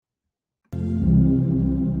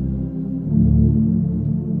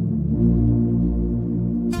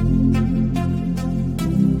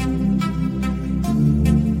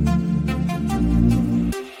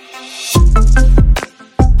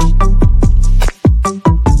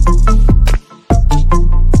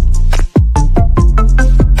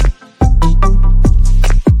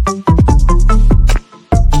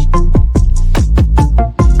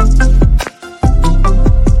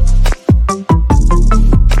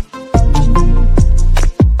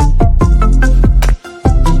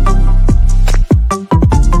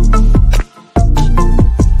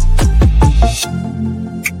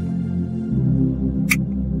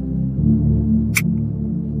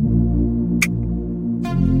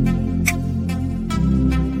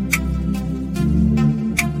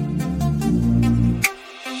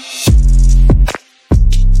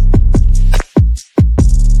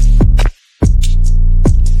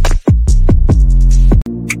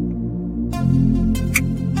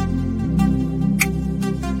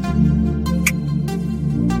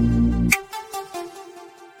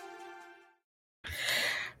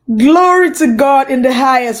Glory to God in the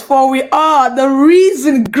highest, for we are the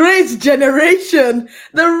reason grace generation,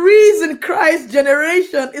 the reason Christ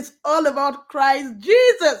generation. It's all about Christ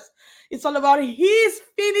Jesus. It's all about his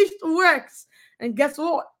finished works. And guess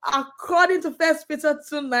what? According to 1 Peter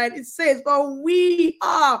 2:9, it says, "For we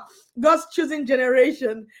are God's chosen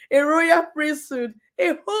generation, a royal priesthood,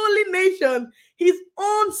 a holy nation, his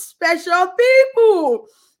own special people,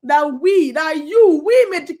 that we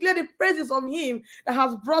may declare the praises of him that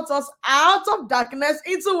has brought us out of darkness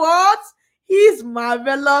into what? His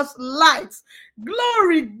marvelous light."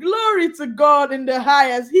 Glory, glory to God in the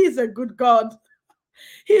highest. He is a good God.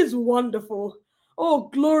 He is wonderful. Oh,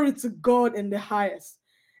 glory to God in the highest.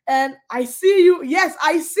 And I see you. Yes,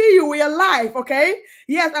 I see you. We are live, okay?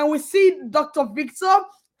 Yes, and we see Dr. Victor.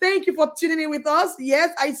 Thank you for tuning in with us.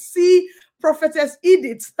 Yes, I see Prophetess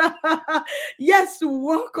Edith. Yes,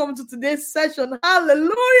 welcome to today's session.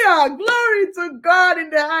 Hallelujah. Glory to God in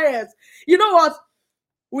the highest. You know what?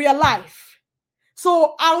 We are live.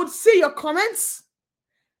 So I would see your comments.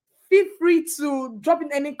 Feel free to drop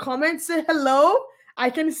in any comments. Say hello. I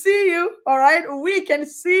can see you. All right. We can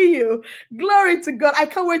see you. Glory to God. I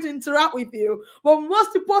can't wait to interact with you. But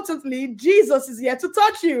most importantly, Jesus is here to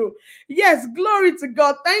touch you. Yes. Glory to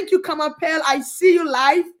God. Thank you, Kamapel. I see you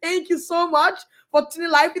live. Thank you so much for tuning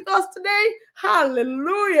live with us today.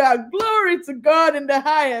 Hallelujah. Glory to God in the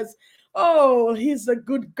highest. Oh, he's a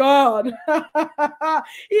good God.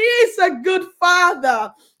 He is a good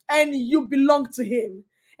Father, and you belong to him.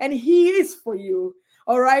 And he is for you.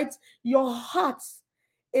 All right. Your heart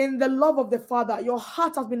in the love of the Father, your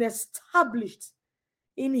heart has been established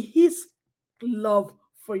in his love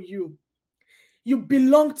for you. You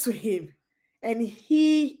belong to him, and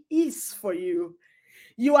he is for you.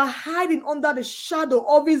 You are hiding under the shadow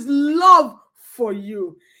of his love for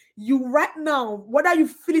you. You right now, whether you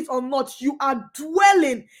feel it or not, you are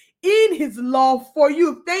dwelling in his love for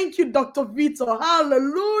you. Thank you, Dr. Vito.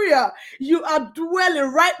 Hallelujah. You are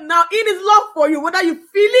dwelling right now in his love for you, whether you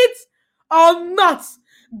feel it or not.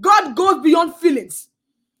 God goes beyond feelings.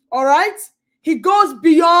 All right? He goes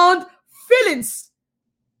beyond feelings.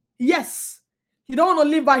 Yes. You don't want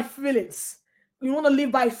to live by feelings. You want to live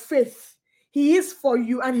by faith. He is for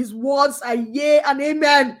you, and his words are yea and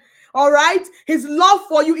amen. All right? His love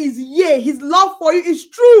for you is yea. His love for you is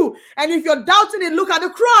true. And if you're doubting it, look at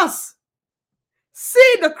the cross.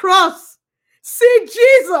 See the cross. See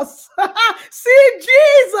Jesus. See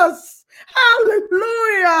Jesus.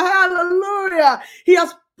 Hallelujah. Hallelujah. He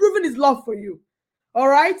has proven his love for you. All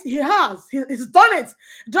right? He has. He's done it.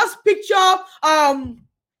 Just picture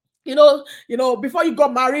before you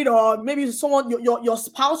got married, or maybe someone, your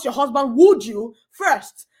spouse, your husband wooed you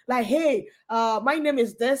first. Like, hey, my name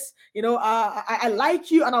is this, I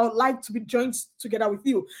like you and I would like to be joined together with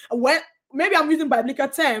you. When maybe I'm using biblical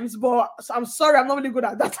terms, but I'm sorry, I'm not really good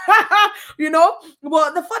at that.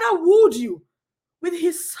 But the Father wooed you with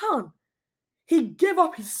his son. He gave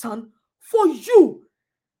up his son for you.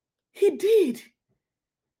 He did.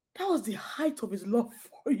 That was the height of his love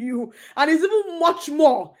for you. And it's even much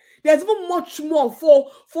more. There's even much more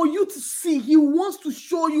for you to see. He wants to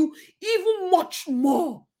show you even much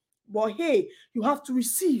more. But hey, you have to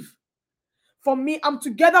receive. For me, I'm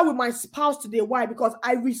together with my spouse today. Why? Because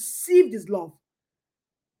I received his love.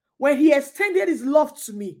 When he extended his love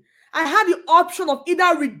to me, I had the option of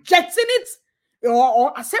either rejecting it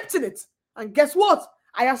or accepting it. And guess what?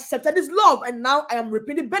 I accepted his love, and now I am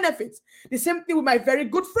reaping the benefits. The same thing with my very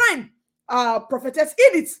good friend, Prophetess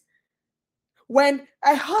Edith. When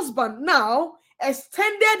a husband now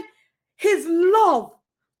extended his love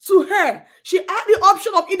to her, she had the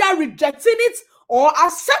option of either rejecting it or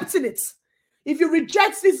accepting it. If you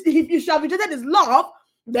reject this, if you shall reject his love,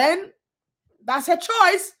 then that's her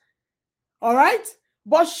choice. All right?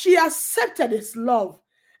 But she accepted his love,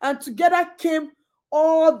 and together came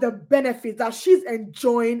all the benefits that she's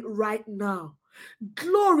enjoying right now.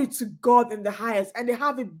 Glory to God in the highest. And they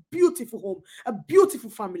have a beautiful home, a beautiful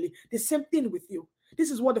family. The same thing with you. This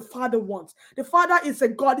is what the Father wants. The Father is a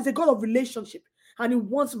God of relationship, and he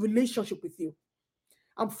wants relationship with you.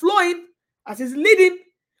 I'm flowing as he's leading.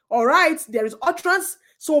 All right, there is utterance,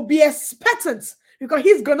 so be expectant, because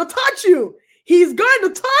he's going to touch you. He's going to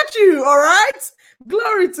touch you, all right?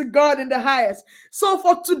 Glory to God in the highest. So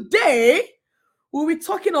for today, we'll be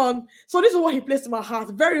talking on, so this is what he placed in my heart.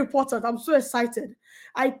 Very important. I'm so excited.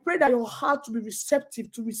 I pray that your heart will be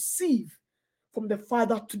receptive to receive from the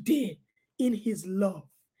Father today in his love.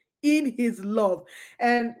 In his love.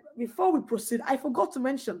 And before we proceed, I forgot to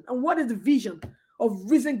mention, and what is the vision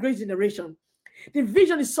of Risen Grace Generation? The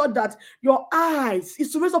vision is so that your eyes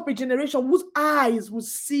is to raise up a generation whose eyes will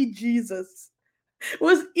see Jesus.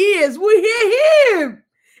 whose ears will hear him,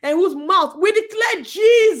 and whose mouth will declare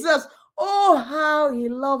Jesus. Oh, how he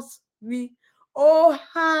loves me. Oh,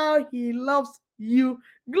 how he loves you.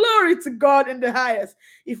 Glory to God in the highest.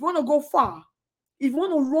 If you want to go far, if you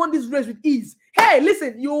want to run this race with ease, hey,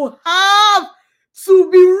 listen, you have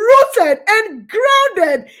to be rooted and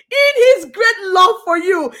grounded in his great love for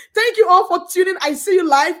you. Thank you all for tuning. I see you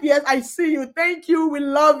live. Yes, I see you. Thank you. We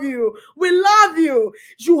love you. We love you.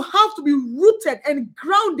 You have to be rooted and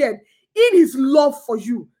grounded in his love for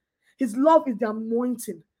you. His love is the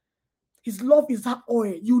anointing. His love is that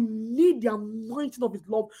oil. You need the anointing of his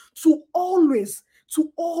love to always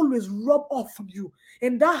rub off from you.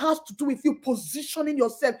 And that has to do with you positioning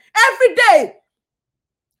yourself every day.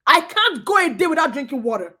 I can't go a day without drinking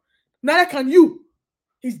water. Neither can you.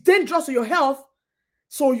 It's dangerous to your health.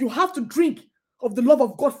 So you have to drink of the love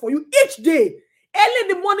of God for you each day. Early in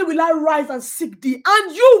the morning will I rise and seek thee,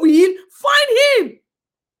 and you will find him.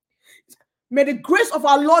 May the grace of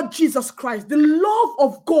our Lord Jesus Christ, the love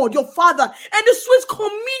of God, your Father, and the sweet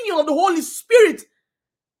communion of the Holy Spirit.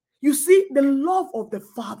 You see, the love of the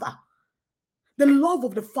Father. The love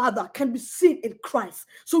of the Father can be seen in Christ.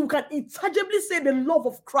 So we can intangibly say the love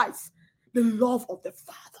of Christ, the love of the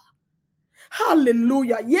Father.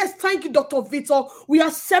 Hallelujah. Yes, thank you, Dr. Victor. We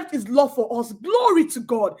accept his love for us. Glory to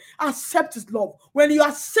God. Accept his love. When you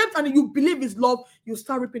accept and you believe his love, you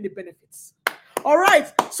start reaping the benefits. All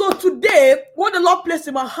right. So today, what the Lord placed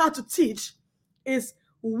in my heart to teach is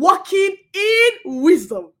walking in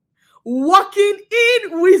wisdom. Walking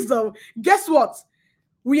in wisdom. Guess what?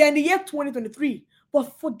 We are in the year 2023.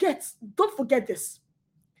 But don't forget this.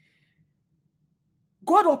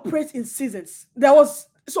 God operates in seasons. I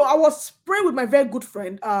was praying with my very good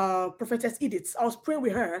friend, Prophetess Edith. I was praying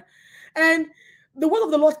with her. And the word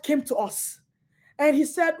of the Lord came to us. And he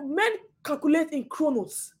said, men calculate in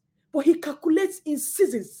chronos, but he calculates in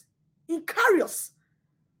seasons, in kairos.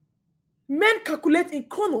 Men calculate in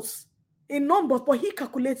chronos, in numbers, but he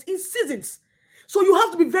calculates in seasons. So you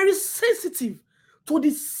have to be very sensitive to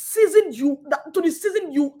the season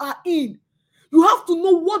you are in. You have to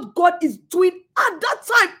know what God is doing at that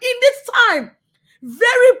time, in this time.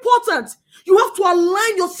 Very important. You have to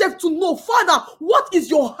align yourself to know, Father, what is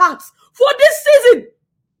your heart for this season?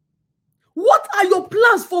 What are your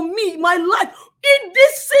plans for me, my life, in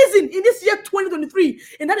this season, in this year 2023?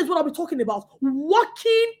 And that is what I'll be talking about.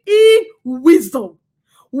 Walking in wisdom.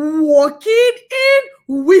 Walking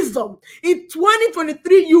in wisdom. In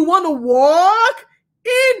 2023, you want to walk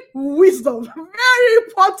in wisdom. Very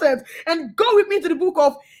important. And go with me to the book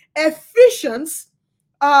of Ephesians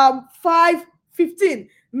 5:15.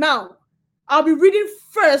 Now, I'll be reading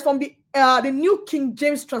first from the New King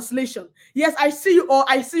James translation. Yes, I see you all.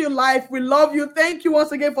 I see you live. We love you. Thank you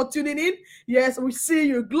once again for tuning in. Yes, we see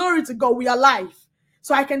you. Glory to God. We are live.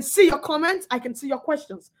 So I can see your comments. I can see your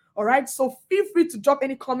questions. All right. So feel free to drop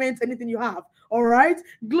any comments, anything you have. All right.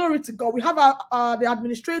 Glory to God. We have the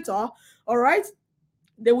administrator. All right.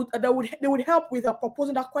 They would help with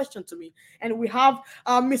proposing that question to me. And we have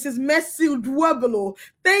Mrs. Mercy Udwebelo.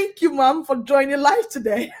 Thank you, Mom, for joining live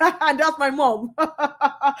today. And that's my mom.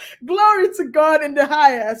 Glory to God in the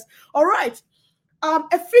highest. All right.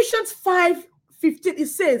 Ephesians 5:15, it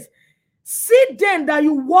says, see then that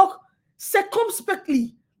you walk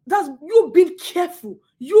circumspectly. That's you being careful.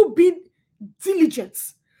 You being diligent.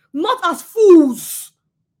 Not as fools,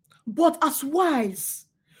 but as wise,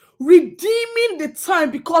 redeeming the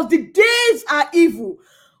time because the days are evil.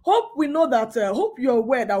 Hope we know that. Hope you're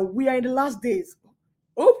aware that we are in the last days.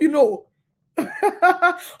 Hope you know.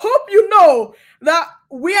 Hope you know that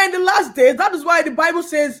we are in the last days. That is why the Bible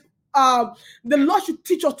says the Lord should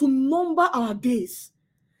teach us to number our days.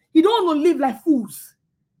 You don't want to live like fools.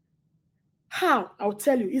 How? I'll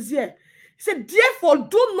tell you. It's here. He said, therefore,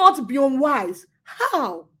 do not be unwise.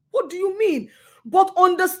 How? What do you mean? But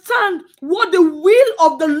understand what the will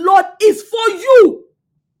of the Lord is for you.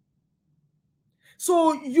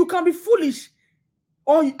 So you can be foolish,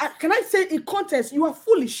 or can I say in context, you are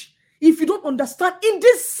foolish if you don't understand in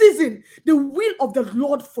this season the will of the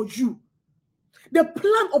Lord for you, the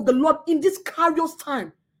plan of the Lord in this kairos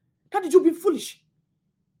time. How did you be foolish?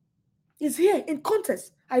 It's here in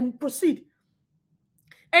context. I proceed.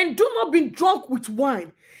 And do not be drunk with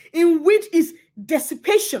wine, in which is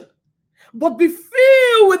dissipation, but be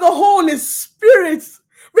filled with the Holy Spirit.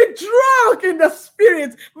 Be drunk in the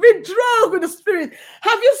Spirit. Be drunk with the Spirit.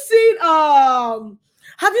 Have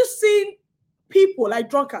you seen people like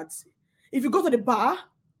drunkards? If you go to the bar,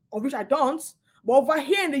 of which I don't, But over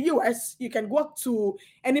here in the US, you can go to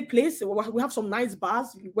any place. We have some nice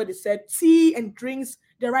bars where they said tea and drinks.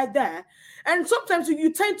 They're right there. And sometimes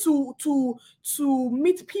you tend to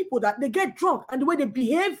meet people that they get drunk, and the way they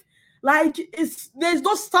behave, like there's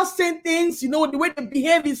no start saying things. The way they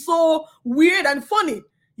behave is so weird and funny.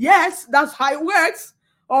 Yes, that's how it works.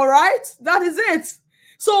 All right, that is it.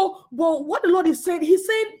 So, but what the Lord is saying, He's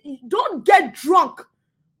saying, don't get drunk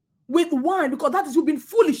with wine, because that is you being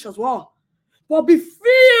foolish as well. But be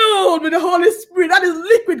filled with the Holy Spirit. That is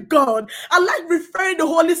liquid God. I like referring the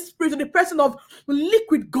Holy Spirit to the person of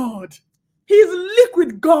liquid God. He is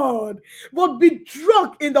liquid God. But be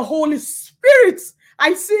drunk in the Holy Spirit.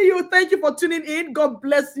 I see you. Thank you for tuning in. God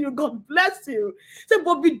bless you. God bless you. Say,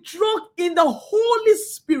 but be drunk in the Holy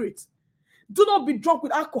Spirit. Do not be drunk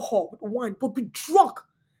with alcohol, with wine, but be drunk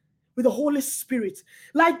with the Holy Spirit.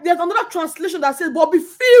 Like there's another translation that says, but be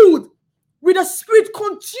filled with the Spirit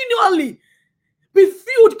continually. Be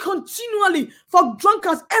filled continually. For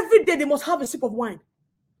drunkards, every day they must have a sip of wine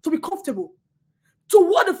to be comfortable.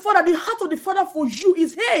 Toward the Father, the heart of the Father for you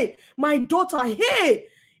is, hey, my daughter, hey,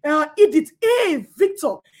 Edith, hey,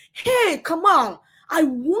 Victor, hey, Kamal, I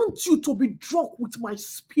want you to be drunk with my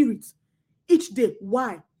spirit each day.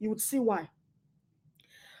 Why? You would see why.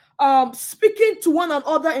 Speaking to one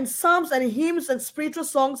another in psalms and hymns and spiritual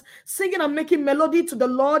songs, singing and making melody to the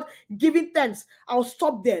Lord, giving thanks. I'll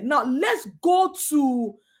stop there. Now, let's go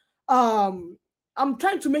to, I'm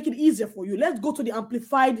trying to make it easier for you. Let's go to the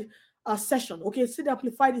Amplified session. Okay, see the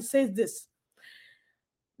Amplified, it says this.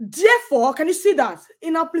 Therefore, can you see that?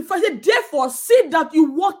 In Amplified, therefore, see that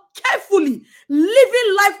you walk carefully,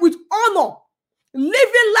 living life with honor,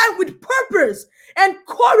 living life with purpose and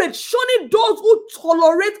courage, shunning those who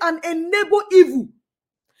tolerate and enable evil,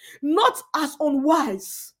 not as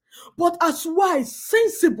unwise, but as wise,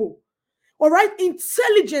 sensible, all right,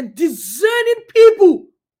 intelligent, discerning people,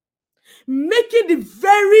 making the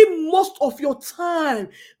very most of your time,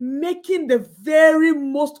 making the very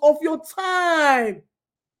most of your time.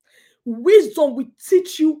 Wisdom will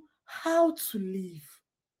teach you how to live.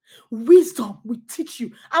 Wisdom will teach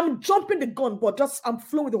you. I'm jumping the gun, but I'm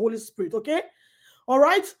flowing with the Holy Spirit, okay? All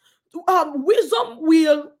right? Wisdom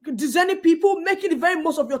will discern people, making the very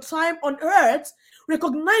most of your time on earth,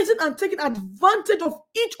 recognizing and taking advantage of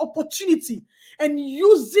each opportunity and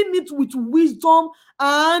using it with wisdom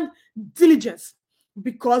and diligence,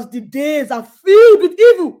 because the days are filled with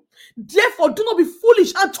evil. Therefore, do not be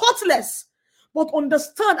foolish and thoughtless, but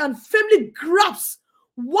understand and firmly grasp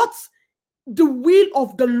what the will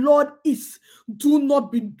of the Lord is. Do not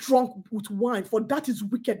be drunk with wine, for that is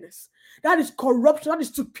wickedness. That is corruption. That is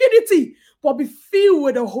stupidity. But be filled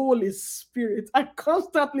with the Holy Spirit and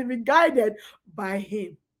constantly be guided by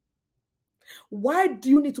Him. Why do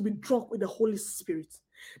you need to be drunk with the Holy Spirit?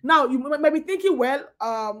 Now, you might be thinking, well,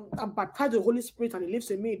 I'm baptized with the Holy Spirit and He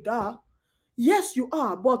lives in me. Duh. Yes, you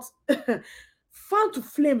are, but fan to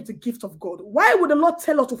flame the gift of God. Why would the Lord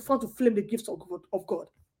tell us to fan to flame the gift of God?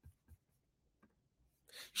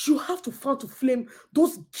 You have to fan to flame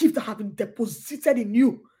those gifts that have been deposited in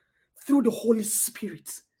you through the Holy Spirit.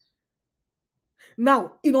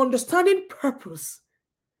 Now, in understanding purpose,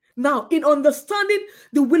 now in understanding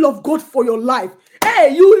the will of God for your life,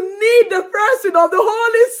 hey, you need the person of the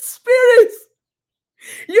Holy Spirit.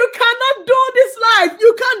 You cannot do this life.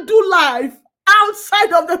 You can't do life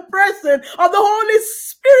outside of the person of the Holy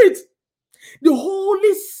Spirit. The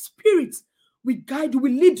Holy Spirit will guide you,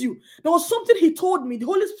 will lead you. There was something He told me. The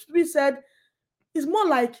Holy Spirit said, it's more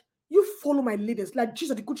like, you follow my leaders, like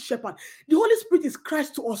Jesus, the good shepherd. The Holy Spirit is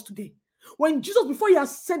Christ to us today. When Jesus, before He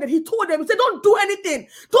ascended, He told them, He said, don't do anything.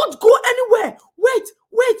 Don't go anywhere. Wait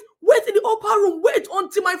in the upper room. Wait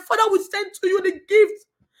until my Father will send to you the gift,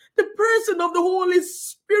 the person of the Holy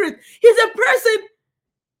Spirit. He's a person.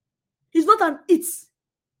 He's not an it.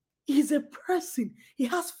 He's a person. He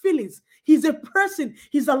has feelings. He's a person.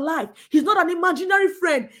 He's alive. He's not an imaginary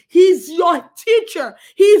friend. He's your teacher.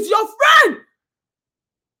 He's your friend.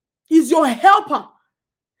 He's your helper.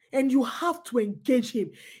 And you have to engage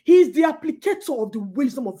Him. He's the applicator of the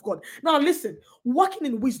wisdom of God. Now listen, walking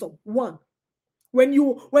in wisdom, one, when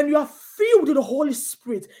you are filled with the Holy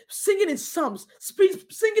Spirit, singing in psalms,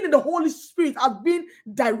 singing in the Holy Spirit has been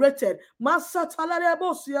directed.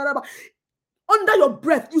 Under your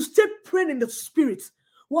breath, you stay praying in the Spirit.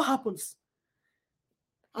 What happens?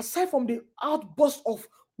 Aside from the outburst of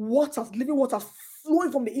waters, living waters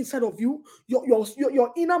flowing from the inside of you,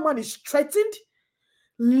 your inner man is strengthened.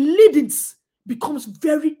 Leadings becomes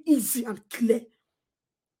very easy and clear.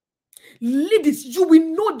 Leadings, you will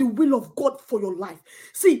know the will of God for your life.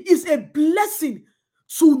 See, it's a blessing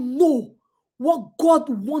to know what God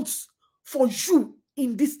wants for you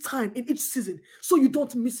in this time, in each season, so you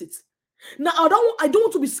don't miss it. Now, I don't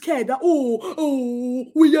want to be scared that,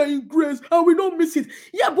 we are in grace and we don't miss it.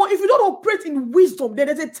 Yeah, but if you don't operate in wisdom, then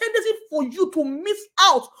there's a tendency for you to miss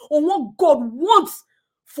out on what God wants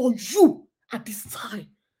for you at this time.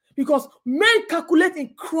 Because men calculate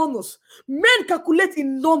in chronos, men calculate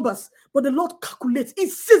in numbers, but the Lord calculates in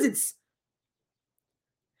seasons.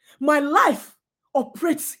 My life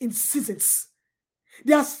operates in seasons.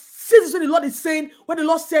 There are seasons when the Lord is saying, when the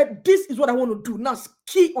Lord said, this is what I want to do. Now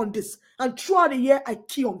key on this. And throughout the year, I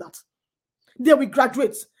key on that. Then we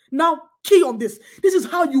graduate. Now key on this. This is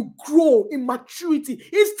how you grow in maturity,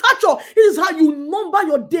 in stature. This is how you number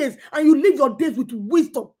your days and you live your days with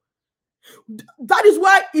wisdom. That is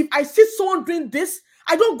why if I see someone doing this,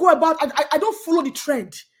 I don't go about, I don't follow the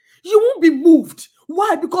trend. You won't be moved.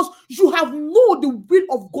 Why? Because you have known the will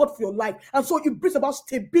of God for your life. And so it brings about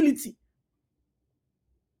stability.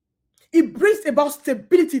 It brings about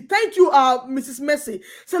stability. Thank you, Mrs. Mercy.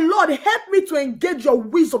 Say, Lord, help me to engage your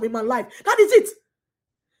wisdom in my life. That is it.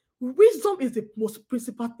 Wisdom is the most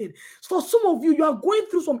principal thing. So for some of you, you are going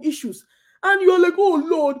through some issues. And you're like, oh,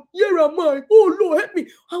 Lord, here am I. Oh, Lord, help me.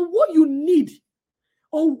 And what you need,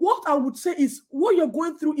 or what I would say is, what you're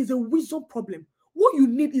going through is a wisdom problem. What you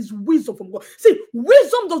need is wisdom from God. See,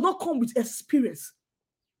 wisdom does not come with experience.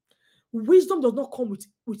 Wisdom does not come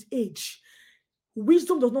with age.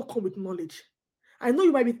 Wisdom does not come with knowledge. I know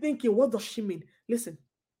you might be thinking, what does she mean? Listen,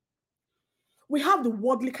 we have the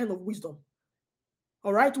worldly kind of wisdom.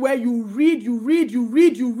 All right, where you read,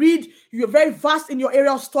 you're very vast in your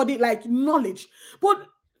area of study, like knowledge. But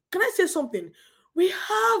can I say something? We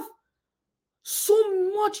have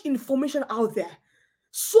so much information out there.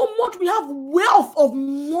 So much, we have wealth of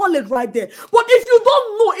knowledge right there. But if you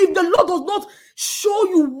don't know, if the Lord does not show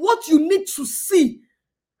you what you need to see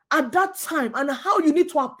at that time and how you need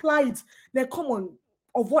to apply it, then come on,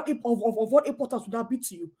 of what importance would that be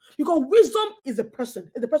to you? Because wisdom is the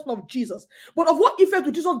person of Jesus. But of what effect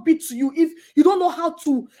would Jesus be to you if you don't know how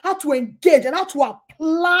to engage and how to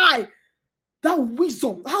apply that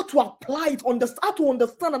wisdom, how to apply it, how to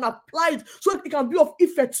understand and apply it so that it can be of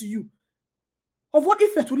effect to you? Of what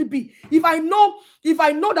effect will it be? If I know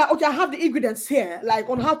that, okay, I have the ingredients here, like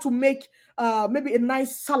on how to make maybe a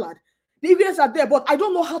nice salad. The ingredients are there, but I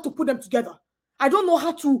don't know how to put them together. I don't know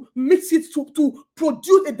how to mix it to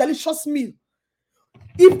produce a delicious meal.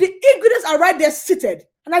 If the ingredients are right there seated,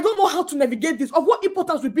 and I don't know how to navigate this, of what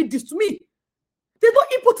importance will be this to me? There's no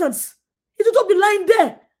importance. It will just be lying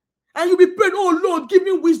there. And you'll be praying, oh Lord, give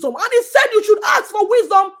me wisdom. And he said you should ask for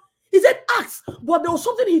wisdom. He said ask. But there was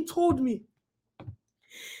something he told me.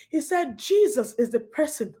 He said Jesus is the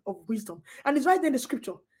person of wisdom. And it's right there in the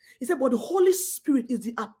scripture. He said, but the Holy Spirit is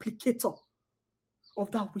the applicator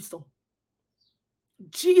of that wisdom.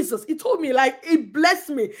 Jesus, he told me, like, he blessed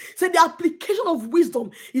me. He said the application of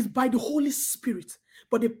wisdom is by the Holy Spirit.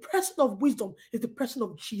 But the person of wisdom is the person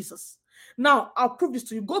of Jesus. Now, I'll prove this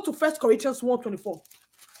to you. Go to 1 Corinthians 1:24.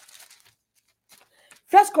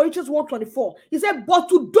 1 Corinthians 1:24. He said, but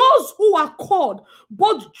to those who are called,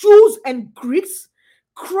 both Jews and Greeks,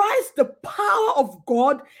 Christ, the power of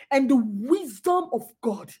God and the wisdom of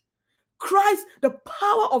God. Christ, the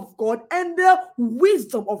power of God and the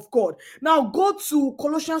wisdom of God. Now go to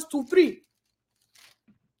Colossians 2:3.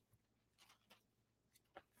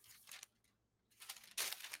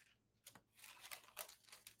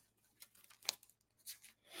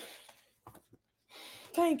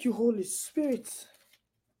 Thank you, Holy Spirit.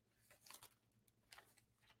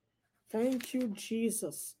 Thank you,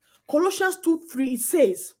 Jesus. Colossians 2:3, it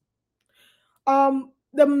says,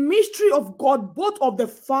 the mystery of God, both of the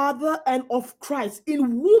Father and of Christ, in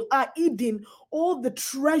whom are hidden all the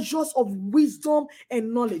treasures of wisdom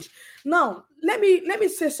and knowledge. Now, let me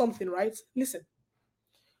say something, right? Listen.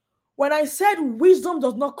 When I said wisdom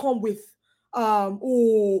does not come with, I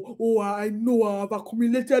know I've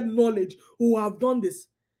accumulated knowledge. I've done this.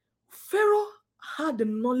 Pharaoh had the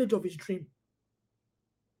knowledge of his dream.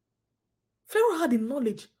 Pharaoh had the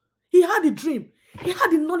knowledge. He had the dream. He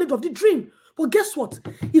had the knowledge of the dream. But guess what?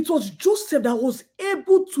 It was Joseph that was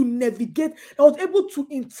able to navigate, that was able to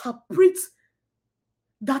interpret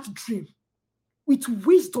that dream. With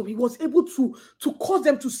wisdom, he was able to cause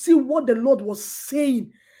them to see what the Lord was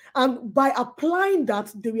saying. And by applying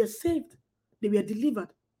that, they were saved. They were delivered.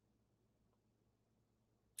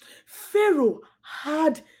 Pharaoh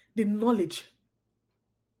had the knowledge.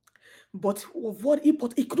 But of what he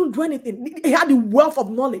couldn't do anything. He had the wealth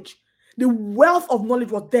of knowledge. The wealth of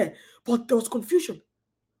knowledge was there. But there was confusion.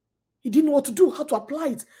 He didn't know what to do, how to apply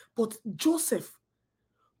it. But Joseph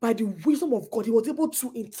by the wisdom of God, he was able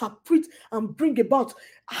to interpret and bring about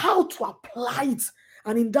how to apply it.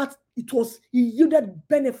 And in that, he yielded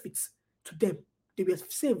benefits to them. They were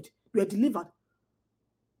saved, they were delivered.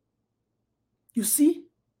 You see,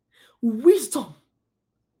 wisdom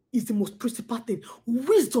is the most principal thing.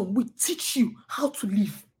 Wisdom will teach you how to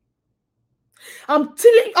live. I'm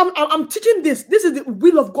teaching this. This is the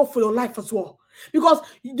will of God for your life as well. Because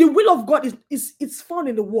the will of God is found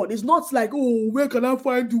in the word. It's not like, oh, where can I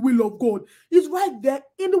find the will of God? It's right there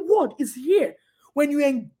in the word. It's here. When you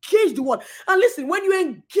engage the word. And listen, when you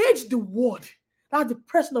engage the word, that's the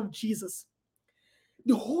person of Jesus.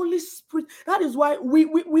 The Holy Spirit. That is why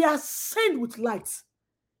we ascend with light.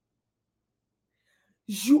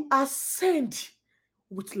 You ascend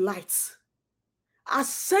with light.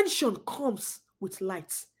 Ascension comes with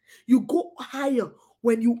light. You go higher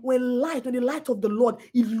when the light of the Lord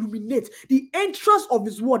illuminates. The entrance of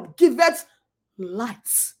his word giveth light.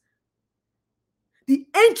 The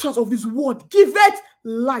entrance of his word giveth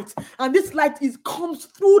light. And this light comes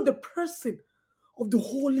through the person of the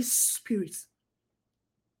Holy Spirit.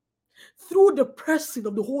 Through the person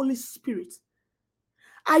of the Holy Spirit.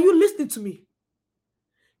 Are you listening to me?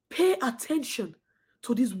 Pay attention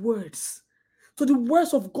to these words. To the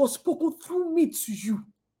words of God spoken through me to you.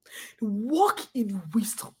 Walk in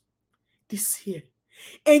wisdom this year.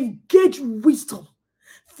 Engage wisdom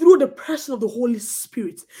through the person of the Holy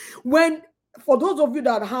Spirit. For those of you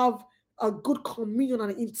that have a good communion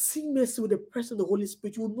and intimacy with the person of the Holy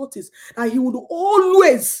Spirit, you will notice that he would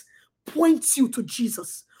always point you to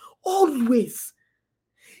Jesus. Always.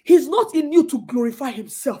 He's not in you to glorify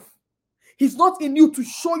himself. He's not in you to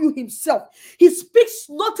show you himself. He speaks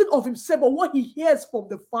nothing of himself, but what he hears from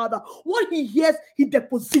the Father. What he hears, he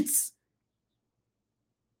deposits.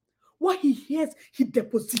 What he hears, he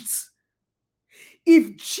deposits.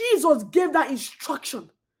 If Jesus gave that instruction,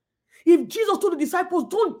 if Jesus told the disciples,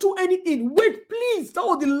 don't do anything, wait, please. That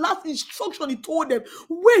was the last instruction he told them.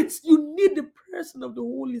 Wait, you need the person of the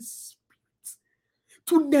Holy Spirit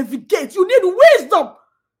to navigate. You need wisdom.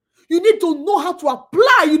 You need to know how to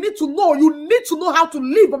apply. You need to know how to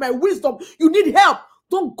live by my wisdom. You need help.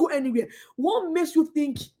 Don't go anywhere. What makes you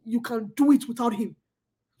think you can do it without him?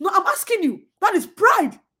 No, I'm asking you. That is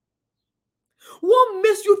pride. What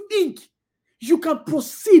makes you think you can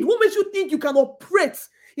proceed? What makes you think you can operate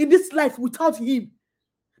in this life without him?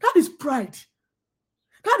 That is pride.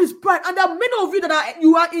 That is pride. And there are many of you that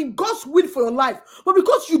you are in God's will for your life. But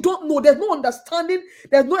because you don't know, there's no understanding,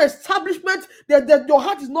 there's no establishment, your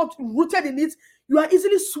heart is not rooted in it, you are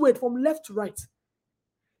easily swayed from left to right.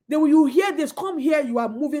 Then when you hear this, come here, you are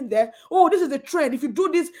moving there. Oh, this is the trend. If you do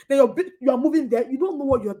this, then you are moving there. You don't know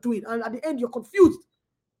what you're doing. And at the end, you're confused.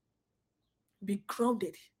 Be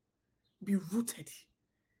grounded. Be rooted.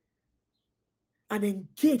 And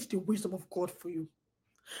engage the wisdom of God for you.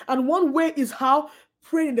 And one way is how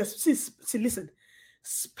praying in the spirit. Listen,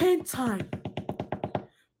 spend time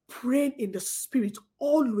praying in the spirit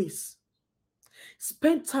always.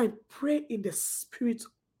 Spend time praying in the spirit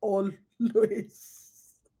always.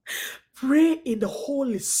 Pray in the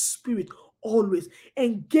Holy Spirit always.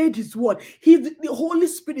 Engage his word. The Holy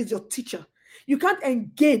Spirit is your teacher. You can't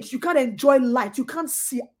engage. You can't enjoy light. You can't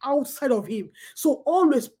see outside of him. So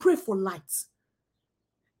always pray for light.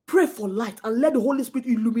 Pray for light and let the Holy Spirit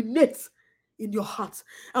illuminate in your heart.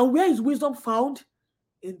 And where is wisdom found?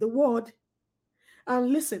 In the word.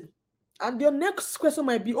 And listen, and your next question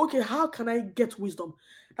might be, okay, how can I get wisdom?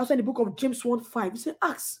 That's why in the book of James 1:5, he said,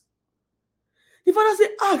 ask. The Father said,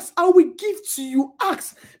 ask, I will give to you.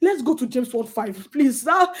 Ask. Let's go to James 1:5, please.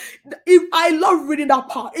 I love reading that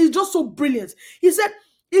part. It's just so brilliant. He said,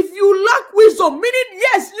 if you lack wisdom, meaning,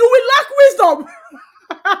 yes, you will lack wisdom.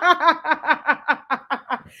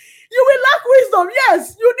 You will lack wisdom.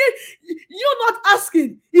 Yes, you're not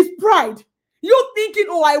asking. It's pride. You're thinking,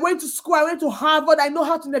 oh, I went to school, I went to Harvard, I know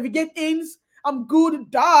how to navigate things, I'm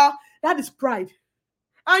good, duh. That is pride.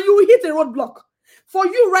 And you will hit a roadblock. For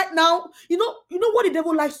you right now, you know what the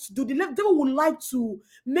devil likes to do? The devil would like to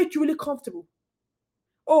make you really comfortable.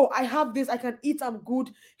 Oh, I have this, I can eat, I'm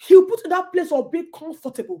good. He'll put you in that place of being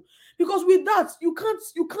comfortable. Because with that, you can't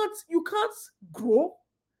grow.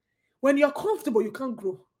 When you're comfortable, you can't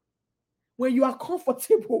grow. When you are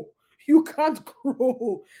comfortable, you can't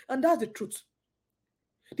grow. And that's the truth.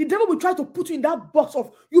 The devil will try to put you in that box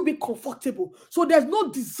of you being comfortable. So there's no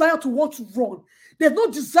desire to want to run. There's no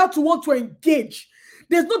desire to want to engage.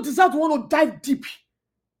 There's no desire to want to dive deep.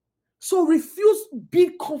 So refuse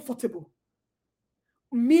being comfortable.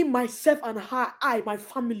 Me, myself, and I, my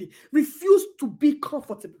family, refuse to be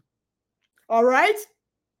comfortable. All right?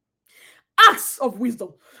 Acts of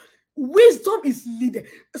wisdom. wisdom is needed.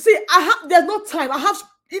 See, there's no time. I have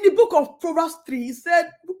in the book of Proverbs 3, it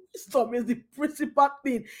said wisdom is the principal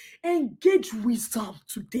thing. Engage wisdom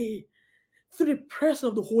today through the presence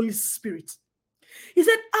of the Holy Spirit. He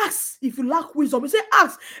said, ask if you lack wisdom. He said,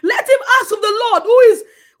 ask. Let him ask of the Lord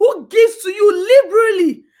who gives to you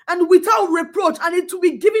liberally and without reproach, and it will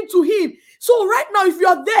be given to him. So right now, if you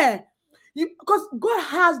are there, because God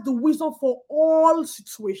has the wisdom for all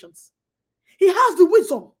situations. He has the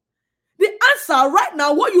wisdom. The answer right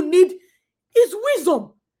now, what you need is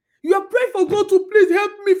wisdom. You are praying for God to please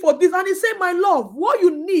help me for this. And he said, my love, what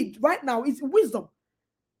you need right now is wisdom.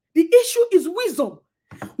 The issue is wisdom.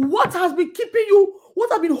 What has been keeping you,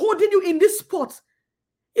 what has been holding you in this spot?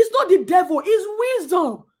 It's not the devil, it's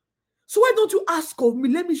wisdom. So why don't you ask of me?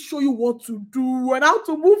 Let me show you what to do and how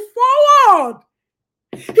to move forward.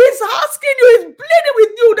 He's asking you, he's pleading with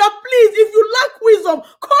you that please, if you lack wisdom,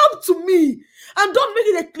 come to me. And don't make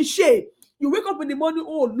it a cliche. You wake up in the morning,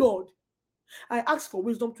 oh Lord, I asked for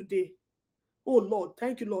wisdom today. Oh Lord,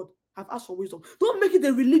 thank you, Lord. I've asked for wisdom. Don't make it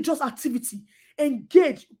a religious activity.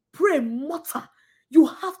 Engage, pray, mutter. You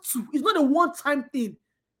have to. It's not a one-time thing.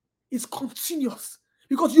 It's continuous.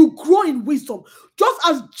 Because you grow in wisdom. Just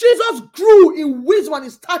as Jesus grew in wisdom and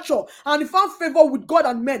in stature and he found favor with God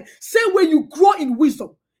and men, same way you grow in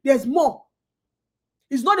wisdom. There's more.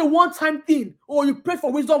 It's not a one-time thing. Or you pray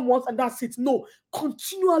for wisdom once and that's it. No.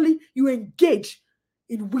 Continually you engage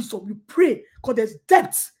in wisdom. You pray because there's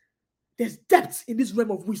depth. There's depth in this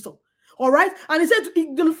realm of wisdom. All right? And he said,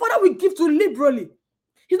 the Father will give to you liberally.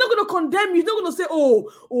 He's not going to condemn you. He's not going to say,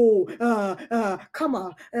 come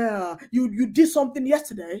on, you did something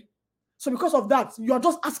yesterday. So because of that, you are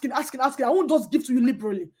just asking. I won't just give to you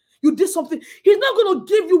liberally. You did something. He's not going to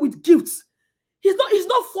give you with gifts. He's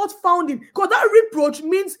not fault founding. Because that reproach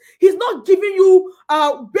means he's not giving you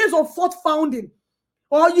based on fault founding.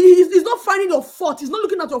 Or he's not finding your fault. He's not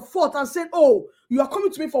looking at your fault and saying, oh, you are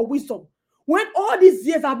coming to me for wisdom. When all these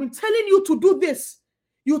years I've been telling you to do this,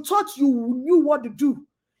 you thought you knew what to do.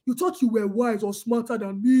 You thought you were wise or smarter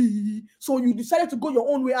than me. So you decided to go your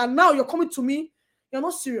own way. And now you're coming to me. You're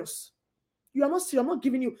not serious. You are not serious. I'm not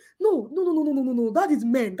giving you. No. That is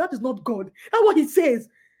men. That is not God. That's what he says.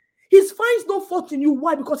 He finds no fault in you.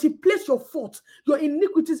 Why? Because he placed your fault, your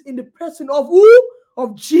iniquities in the person of who?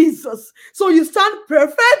 Of Jesus. So you stand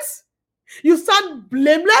perfect. You stand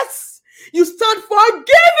blameless. You stand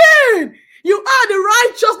forgiven. You are the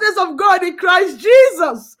righteousness of God in Christ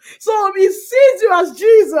Jesus. So he sees you as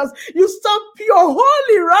Jesus. You stand pure,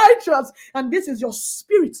 holy, righteous. And this is your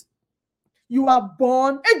spirit. You are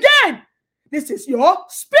born again. This is your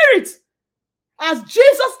spirit. As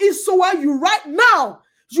Jesus is, so are you right now.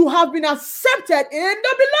 You have been accepted in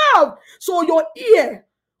the beloved. So your ear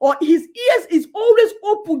or his ears is always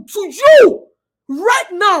open to you.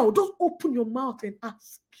 Right now, just open your mouth and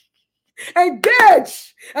ask.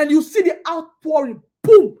 Engage, and you see the outpouring,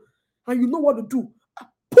 boom, and you know what to do.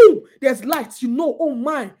 Boom, there's light. You know, oh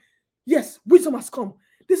my, yes, wisdom has come.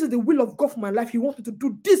 This is the will of God for my life. He wants me to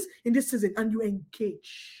do this in this season, and you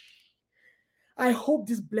engage. I hope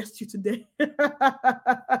this blessed you today. I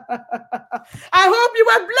hope you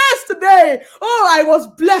were blessed today. Oh, I was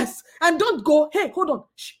blessed. And don't go, hey, hold on.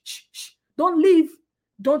 Shh. Don't leave.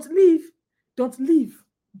 Don't leave. Don't leave.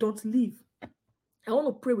 Don't leave. I want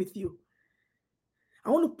to pray with you. I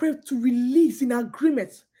want to pray to release in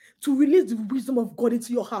agreement, to release the wisdom of God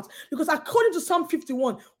into your heart. Because according to Psalm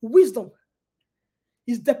 51, wisdom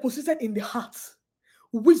is deposited in the heart.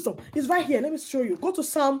 Wisdom is right here. Let me show you. Go to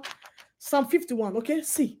Psalm 51, okay?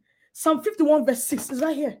 See. Psalm 51 verse 6 is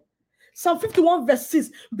right here. Psalm 51 verse 6.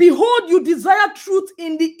 Behold, you desire truth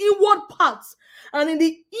in the inward parts, and in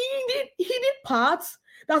the hidden parts,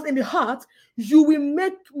 that's in the heart, you will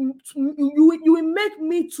make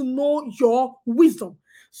me to know your wisdom.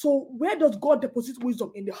 So where does God deposit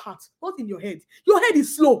wisdom? In the heart, not in your head. Your head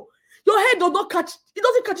is slow. Your head doesn't catch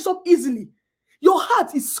it up easily. Your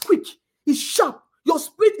heart is quick, is sharp. Your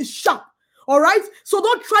spirit is sharp. All right? So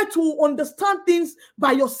don't try to understand things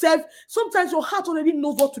by yourself. Sometimes your heart already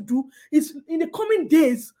knows what to do. It's in the coming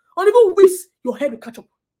days, or even weeks, your head will catch up.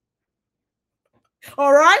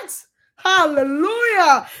 All right?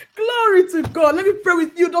 Hallelujah. Glory to God. Let me pray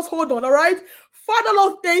with you. Just hold on. All right? Father,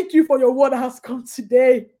 Lord, thank you for your word that has come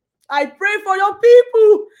today. I pray for your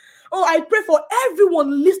people. Oh, I pray for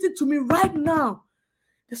everyone listening to me right now.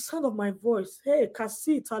 The sound of my voice. Hey,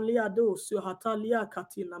 kasi talia do hatalia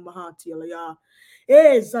katina mahatilia.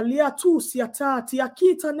 Hey, zalia tu siata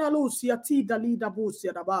tiakita nalu siati dalida bu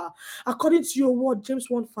siadaba. According to your word, James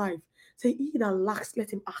 1:5. Say, he that lacks,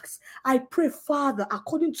 let him ask. I pray, Father,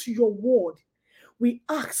 according to your word, we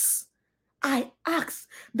ask I ask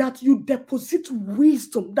that you deposit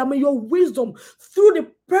wisdom, that may your wisdom through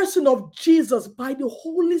the person of Jesus by the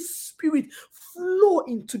Holy Spirit flow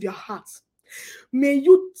into their hearts. May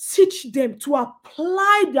you teach them to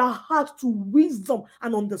apply their heart to wisdom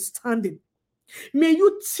and understanding. May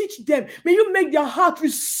you teach them, may you make their heart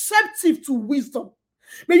receptive to wisdom.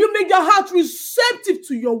 May you make their heart receptive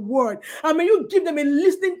to your word. And may you give them a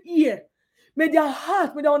listening ear. May their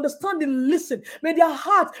heart, may their understanding listen. May their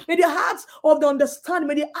hearts of the understanding,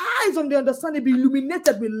 may the eyes of the understanding be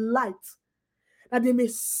illuminated with light. That they may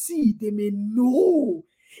see, they may know.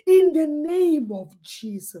 In the name of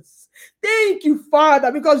Jesus. Thank you,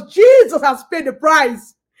 Father, because Jesus has paid the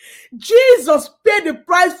price. Jesus paid the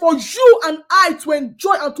price for you and I to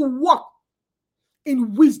enjoy and to walk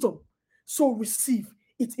in wisdom. So receive.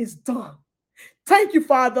 It is done. Thank you,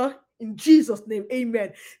 Father. In Jesus' name,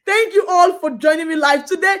 amen. Thank you all for joining me live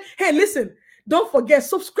today. Hey, listen, don't forget,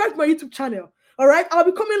 subscribe to my YouTube channel. All right, I'll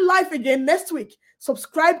be coming live again next week.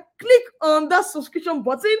 Subscribe, click on that subscription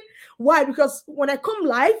button. Why? Because when I come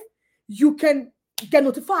live, you can get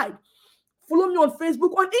notified. Follow me on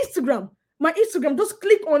Facebook, on Instagram. My Instagram, just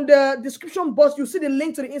click on the description box. You see the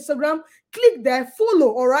link to the Instagram. Click there, follow,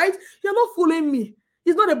 all right? You're not following me.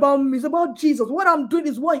 It's not about me. It's about Jesus. What I'm doing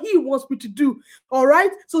is what he wants me to do, all right?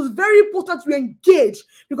 So it's very important to engage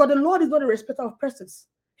because the Lord is not a respecter of persons.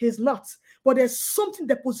 He's not. But there's something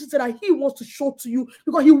deposited that he wants to show to you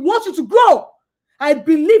because he wants you to grow. I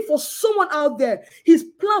believe for someone out there, his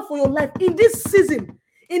plan for your life in this season,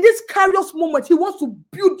 in this curious moment, he wants to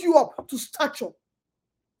build you up to stature.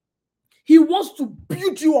 He wants to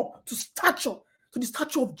build you up to stature, to the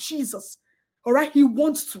stature of Jesus. All right? He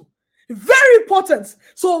wants to. Very important.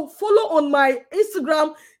 So follow on my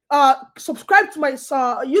Instagram, subscribe to my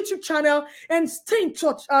YouTube channel, and stay in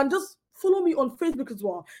touch. And just follow me on Facebook as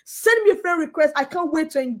well. Send me a friend request. I can't wait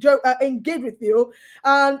to engage with you.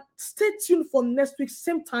 And stay tuned for next week,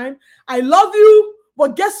 same time. I love you.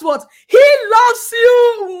 But guess what? He loves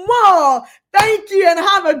you more. Thank you and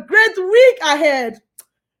have a great week ahead.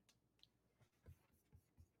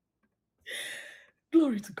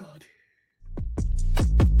 Glory to God.